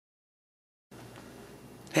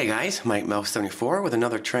Hey guys, Mike Mouse74 with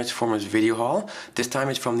another Transformers video haul. This time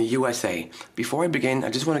it's from the USA. Before I begin, I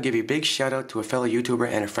just want to give a big shout out to a fellow YouTuber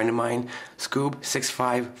and a friend of mine,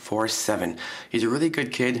 Scoob6547. He's a really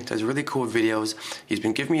good kid, does really cool videos. He's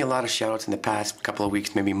been giving me a lot of shout outs in the past couple of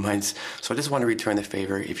weeks, maybe months, so I just want to return the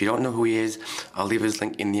favor. If you don't know who he is, I'll leave his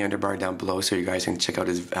link in the underbar down below so you guys can check out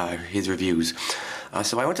his reviews.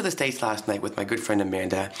 So I went to the States last night with my good friend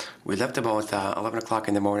Amanda. We left about 11 o'clock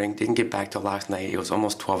in the morning, didn't get back till last night. It was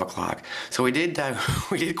almost 12 o'clock. So we did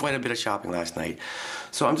quite a bit of shopping last night.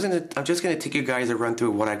 So I'm just gonna take you guys a run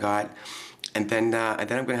through what I got, and then I'm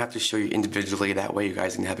gonna have to show you individually. That way you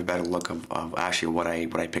guys can have a better look of actually what I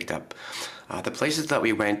picked up. The places that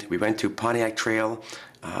we went to Pontiac Trail,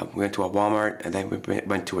 we went to a Walmart, and then we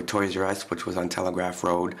went to a Toys R Us, which was on Telegraph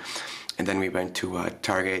Road. And then we went to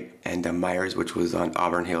Target and Myers, which was on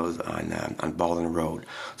Auburn Hills on Baldwin Road.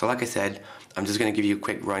 So like I said, I'm just going to give you a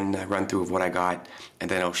quick run through of what I got,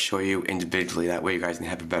 and then I'll show you individually. That way you guys can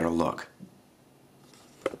have a better look.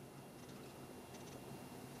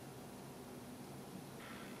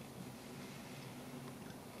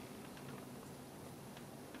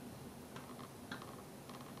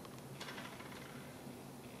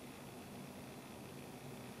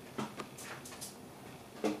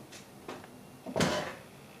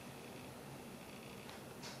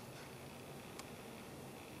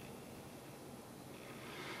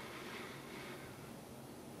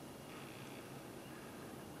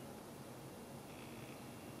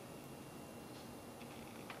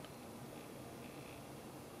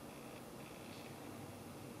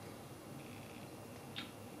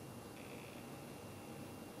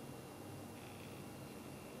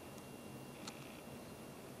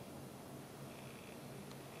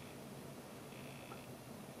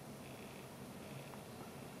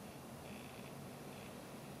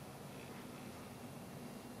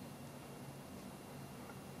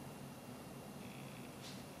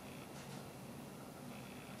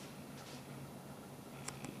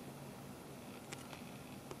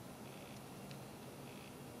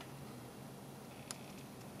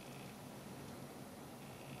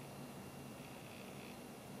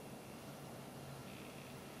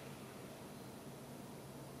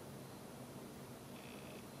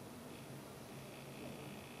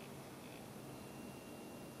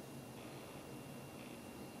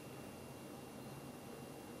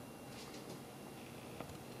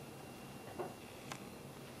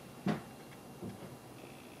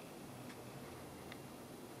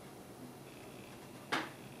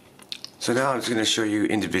 So now I'm just going to show you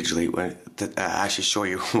individually, actually show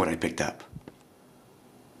you what I picked up.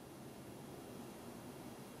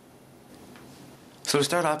 So to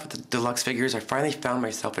start off with the deluxe figures, I finally found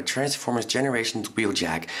myself a Transformers Generations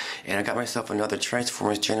Wheeljack, and I got myself another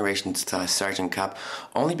Transformers Generations Sergeant Cup,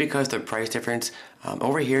 only because the price difference.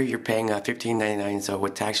 Over here you're paying $15.99, so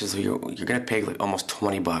with taxes you're gonna pay like almost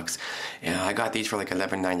 20 bucks. And I got these for like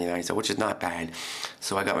 $11.99, so which is not bad.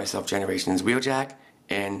 So I got myself Generations Wheeljack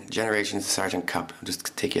and Generations Sergeant Cup.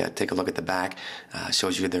 Just take a look at the back.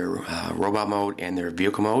 Shows you their robot mode and their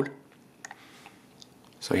vehicle mode.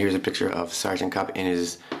 So here's a picture of Sergeant Cup in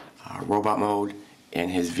his robot mode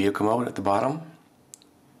and his vehicle mode at the bottom,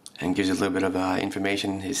 and gives you a little bit of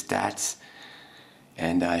information, his stats,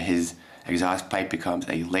 and his exhaust pipe becomes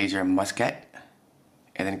a laser musket,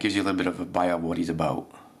 and then it gives you a little bit of a bio of what he's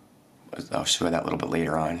about. I'll show that a little bit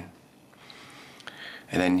later on.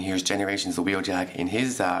 And then here's Generations the Wheeljack in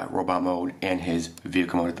his robot mode and his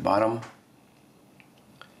vehicle mode at the bottom,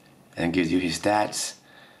 and it gives you his stats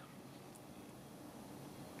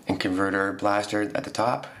and converter blaster at the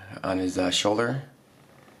top on his shoulder,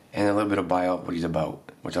 and a little bit of bio of what he's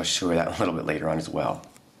about, which I'll show you that a little bit later on as well.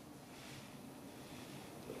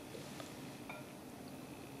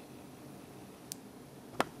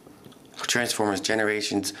 Transformers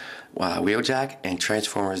Generations Wheeljack and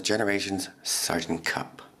Transformers Generations Sergeant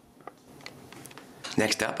Cup.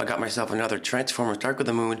 Next up, I got myself another Transformers Dark of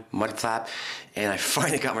the Moon Mudflap, and I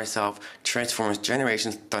finally got myself Transformers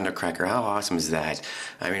Generations Thundercracker. How awesome is that?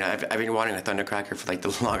 I mean, I've been wanting a Thundercracker for like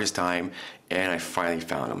the longest time, and I finally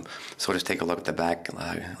found them. So just take a look at the back.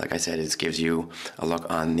 Like I said, it gives you a look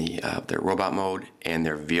on their robot mode and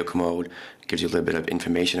their vehicle mode. It gives you a little bit of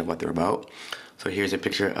information of what they're about. So here's a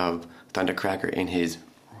picture of Thundercracker in his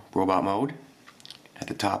robot mode. At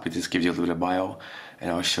the top, it just gives you a little bit of bio, and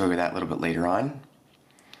I'll show you that a little bit later on.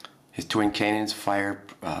 His twin cannons fire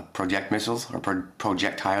project missiles, or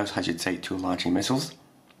projectiles, I should say, two launching missiles.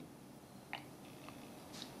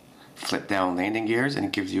 Flip down landing gears, and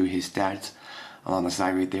it gives you his stats along the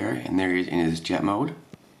side right there, and there he is in his jet mode.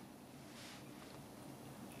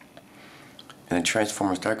 And then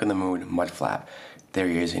Transformers Dark of the Moon Mudflap. There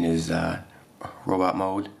he is in his robot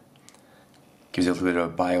mode. Gives you a little bit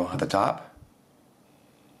of bio at the top.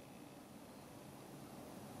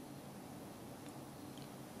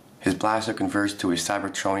 His blaster converts to a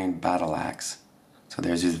Cybertronian battle axe. So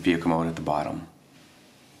there's his vehicle mode at the bottom.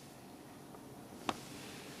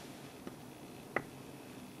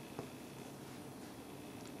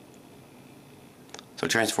 So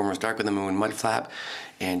Transformers Dark of the Moon Mudflap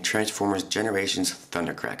and Transformers Generations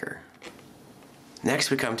Thundercracker. Next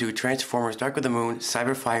we come to Transformers Dark of the Moon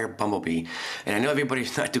Cyberfire Bumblebee. And I know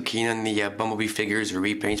everybody's not too keen on the Bumblebee figures or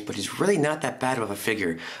repaints, but he's really not that bad of a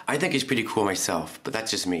figure. I think he's pretty cool myself, but that's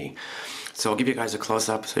just me. So I'll give you guys a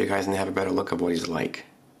close-up so you guys can have a better look of what he's like.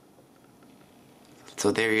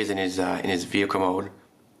 So there he is in his vehicle mode.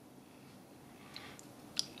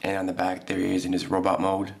 And on the back there he is in his robot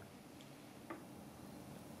mode.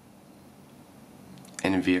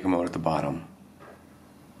 And in vehicle mode at the bottom.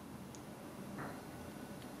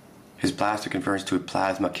 His blaster converts to a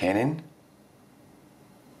plasma cannon.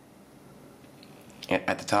 And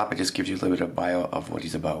at the top it just gives you a little bit of bio of what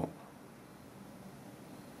he's about.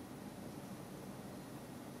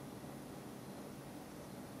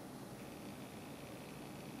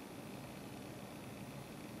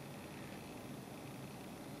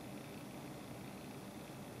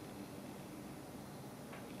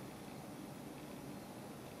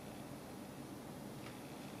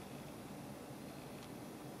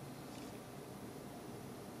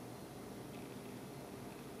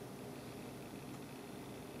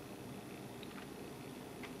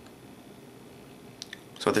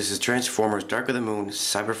 So this is Transformers Dark of the Moon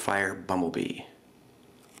Cyberfire Bumblebee.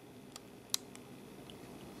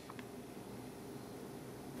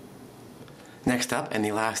 Next up, and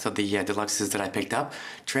the last of the deluxes that I picked up,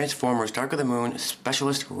 Transformers Dark of the Moon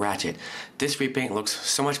Specialist Ratchet. This repaint looks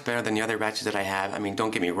so much better than the other Ratchets that I have. I mean,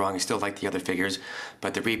 don't get me wrong, I still like the other figures,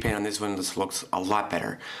 but the repaint on this one just looks a lot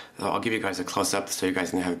better. So I'll give you guys a close-up so you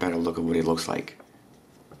guys can have a better look at what he looks like.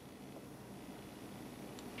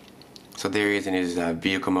 So there he is in his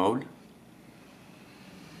vehicle mode.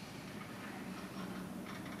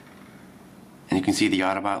 And you can see the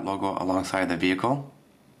Autobot logo alongside the vehicle.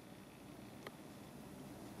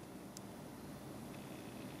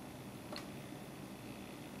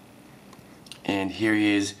 And here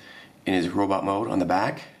he is in his robot mode on the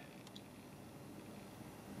back.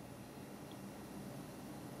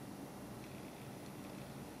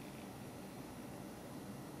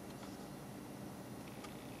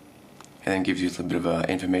 And then gives you a little bit of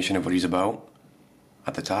information of what he's about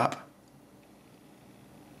at the top.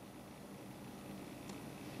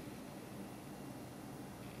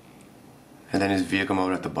 And then his vehicle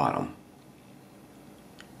mode at the bottom.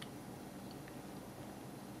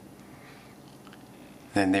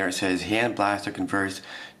 Then there it says hand blaster converts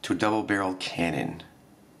to double barrel cannon.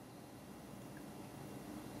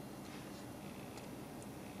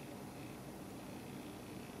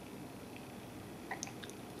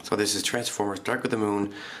 So this is Transformers Dark of the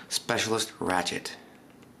Moon Specialist Ratchet.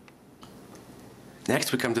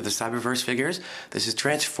 Next we come to the Cyberverse figures. This is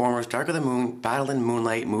Transformers Dark of the Moon Battle in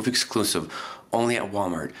Moonlight Move Exclusive, only at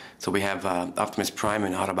Walmart. So we have Optimus Prime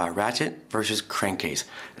and Autobot Ratchet versus Crankcase.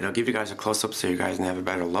 And I'll give you guys a close-up so you guys can have a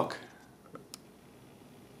better look.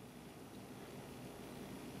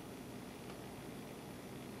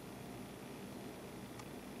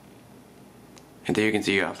 And there you can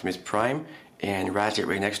see Optimus Prime and Ratchet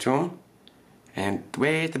right next to him. And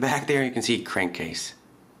way at the back there you can see Crankcase.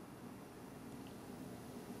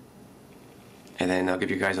 And then I'll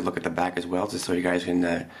give you guys a look at the back as well, just so you guys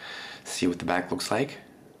can see what the back looks like.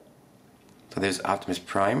 So there's Optimus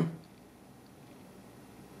Prime.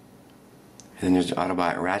 And then there's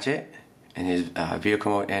Autobot Ratchet in his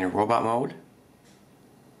vehicle mode and robot mode.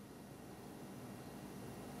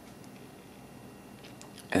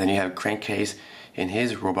 And then you have Crankcase in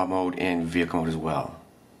his robot mode and vehicle mode as well.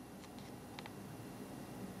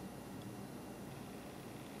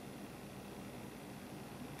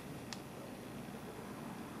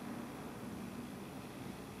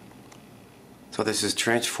 So this is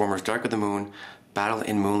Transformers Dark of the Moon Battle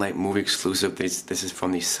in Moonlight movie exclusive. This is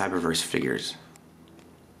from the Cyberverse figures.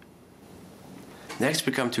 Next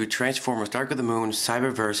we come to Transformers Dark of the Moon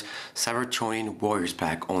Cyberverse Cybertronian Warriors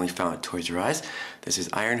pack, only found at Toys R Us. This is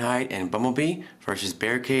Ironhide and Bumblebee versus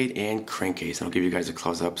Barricade and Crankcase. And I'll give you guys a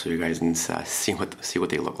close up so you guys can see what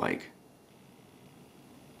they look like.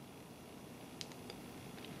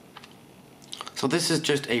 So this is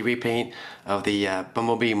just a repaint of the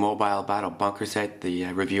Bumblebee Mobile Battle Bunker set, the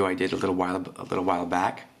review I did a little while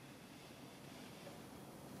back.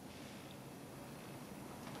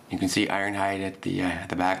 You can see Ironhide at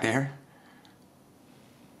the back there.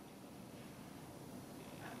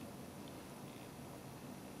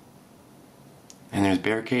 And there's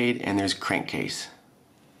Barricade and there's Crankcase.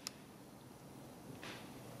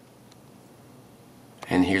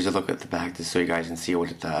 And here's a look at the back just so you guys can see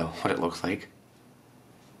what it looks like.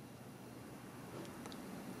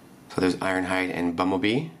 So there's Ironhide and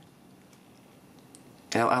Bumblebee.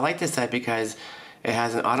 And I like this set because it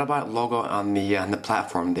has an Autobot logo on the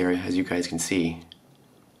platform there, as you guys can see.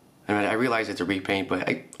 I mean, I realize it's a repaint, but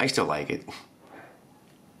I still like it.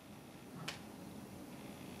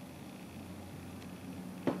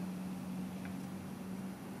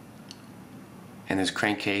 And there's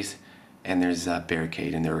Crankcase, and there's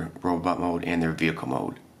Barricade in their robot mode and their vehicle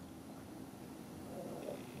mode.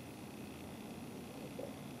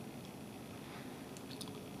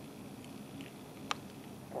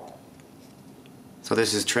 So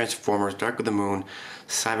this is Transformers Dark of the Moon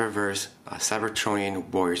Cyberverse Cybertronian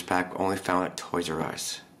Warriors pack, only found at Toys R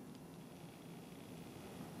Us.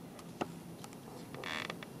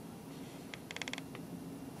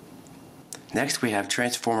 Next we have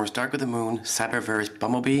Transformers Dark of the Moon Cyberverse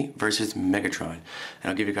Bumblebee versus Megatron. And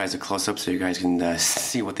I'll give you guys a close-up so you guys can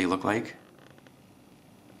see what they look like.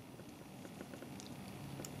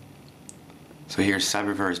 So here's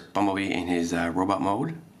Cyberverse Bumblebee in his robot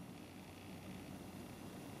mode.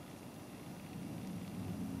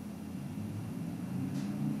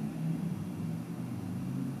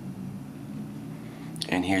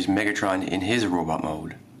 And here's Megatron in his robot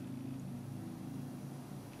mode.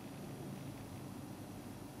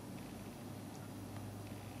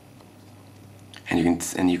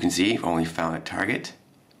 And you can see only found at Target.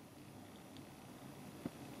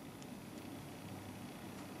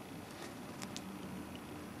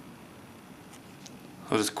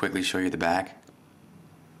 I'll just quickly show you the back.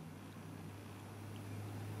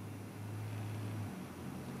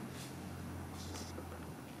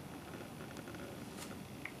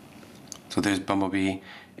 So there's Bumblebee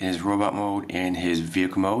in his robot mode and his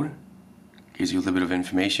vehicle mode. Gives you a little bit of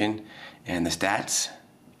information and the stats.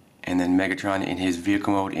 And then Megatron in his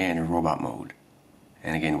vehicle mode and robot mode.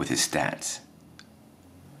 And again with his stats.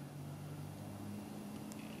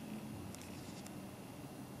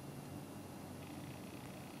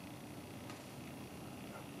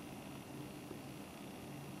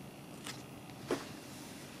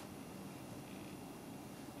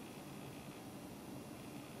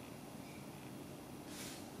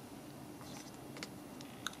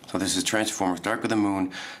 So this is Transformers Dark of the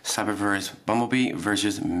Moon Cyberverse Bumblebee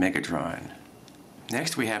versus Megatron.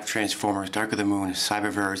 Next we have Transformers Dark of the Moon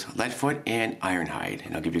Cyberverse Leadfoot and Ironhide.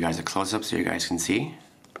 And I'll give you guys a close-up so you guys can see.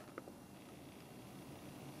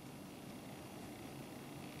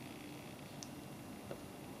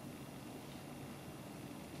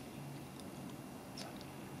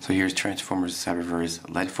 So here's Transformers Cyberverse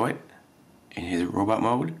Leadfoot in his robot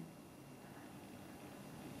mode.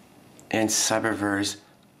 And Cyberverse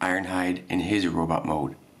Ironhide in his robot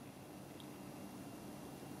mode.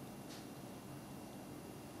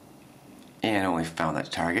 And only found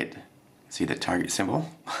that Target. See the Target symbol?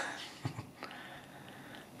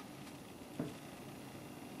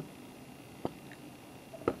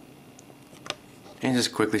 And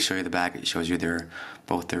just quickly show you the back. It shows you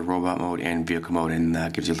both their robot mode and vehicle mode,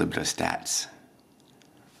 and gives you a little bit of stats.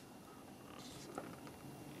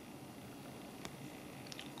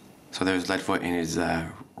 So there's Leadfoot in his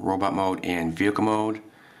robot mode and vehicle mode.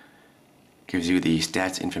 Gives you the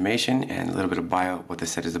stats information and a little bit of bio what the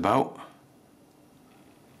set is about.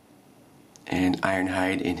 And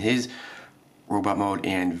Ironhide in his robot mode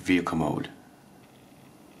and vehicle mode.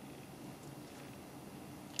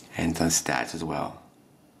 And some stats as well.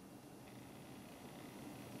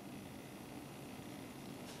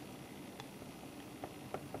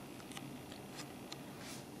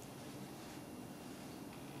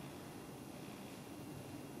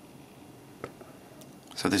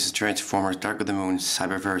 So this is Transformers Dark of the Moon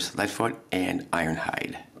Cyberverse Leadfoot and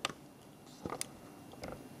Ironhide.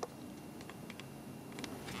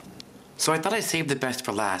 So I thought I'd save the best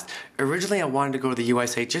for last. Originally I wanted to go to the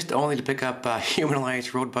USA just only to pick up Human Alliance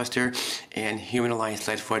Roadbuster and Human Alliance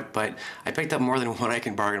Leadfoot, but I picked up more than one I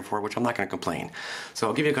can bargain for, which I'm not going to complain. So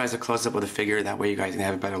I'll give you guys a close-up of the figure, that way you guys can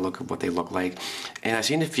have a better look at what they look like. And I've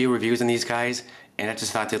seen a few reviews on these guys, and I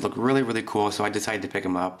just thought they'd look really, really cool, so I decided to pick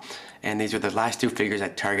them up. And these are the last two figures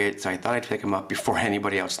at Target, so I thought I'd pick them up before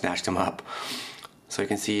anybody else snatched them up. So you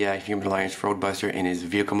can see Human Alliance Roadbuster in his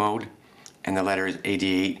vehicle mode, and the letter is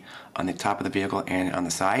 88 on the top of the vehicle and on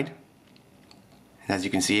the side. And as you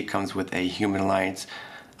can see, it comes with a Human Alliance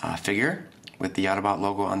figure with the Autobot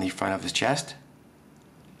logo on the front of his chest.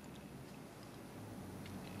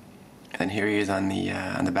 then here he is on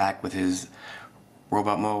the back with his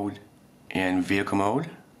robot mode and vehicle mode.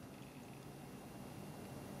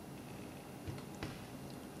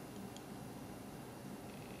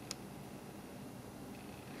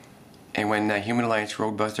 And when Human Alliance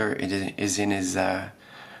Roadbuster is in his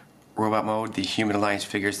robot mode, the Human Alliance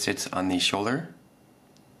figure sits on the shoulder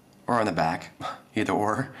or on the back, either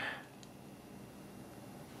or.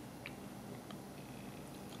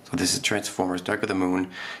 So this is Transformers Dark of the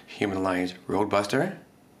Moon, Human Alliance Roadbuster.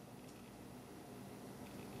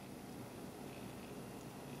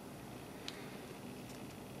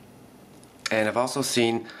 And I've also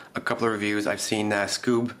seen a couple of reviews. I've seen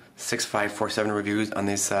Scoob6547 reviews on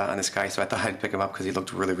this guy, so I thought I'd pick him up because he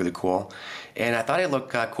looked really, really cool. And I thought he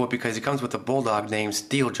looked cool because he comes with a bulldog named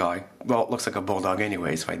Steeljaw. Well, it looks like a bulldog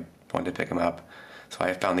anyway, so I wanted to pick him up. So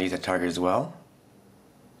I found these at Target as well.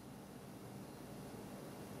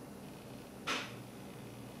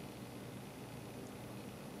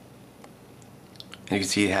 And you can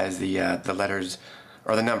see it has the letters,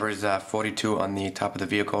 or the numbers 42 on the top of the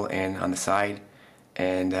vehicle and on the side,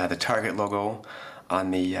 and the Target logo on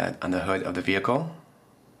the hood of the vehicle,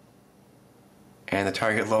 and the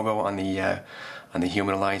Target logo on the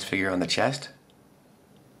Human Alliance figure on the chest.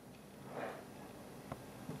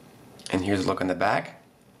 And here's a look on the back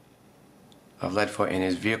of Leadfoot in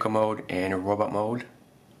his vehicle mode and robot mode.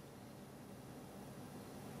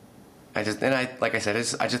 Like I said,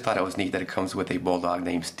 I just thought it was neat that it comes with a bulldog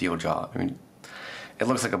named Steeljaw. I mean, it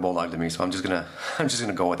looks like a bulldog to me, so I'm just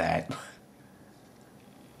gonna go with that.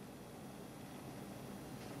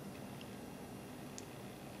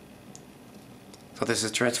 So this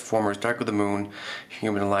is Transformers Dark of the Moon,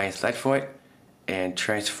 Human Alliance Leadfoot, and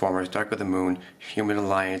Transformers Dark of the Moon, Human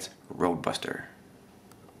Alliance Roadbuster.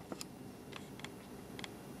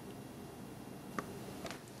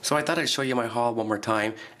 So I thought I'd show you my haul one more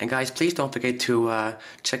time. And guys, please don't forget to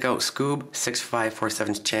check out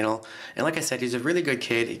Scoob6547's channel. And like I said, he's a really good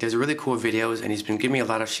kid. He does really cool videos, and he's been giving me a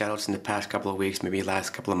lot of shoutouts in the past couple of weeks, maybe last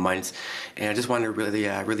couple of months. And I just wanted to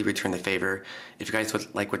really return the favor. If you guys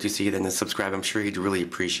would like what you see, then subscribe. I'm sure he'd really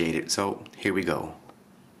appreciate it. So here we go.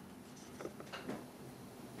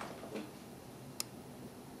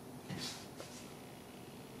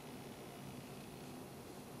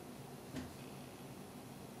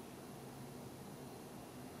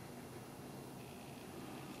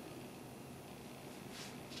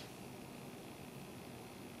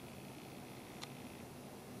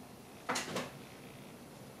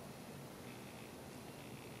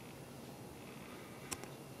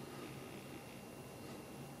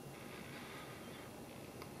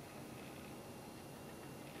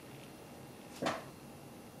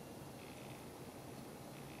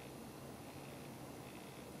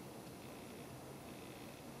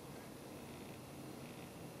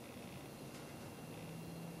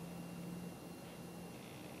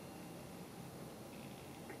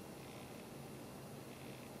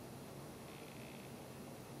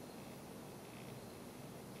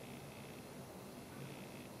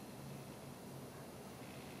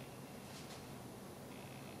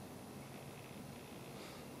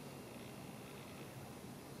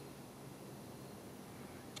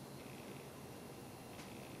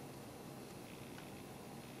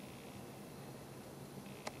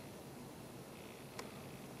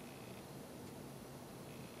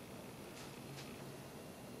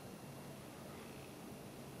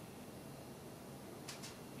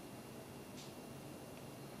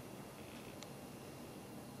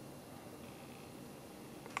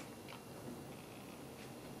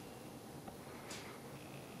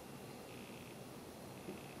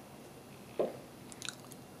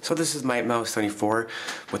 So this is my Mouse 74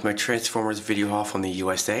 with my Transformers video haul from the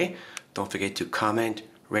USA. Don't forget to comment,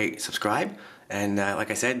 rate, subscribe, and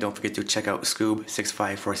like I said, don't forget to check out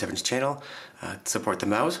Scoob6547's channel. Support the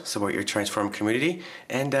mouse, support your Transform community,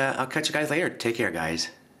 and I'll catch you guys later. Take care, guys.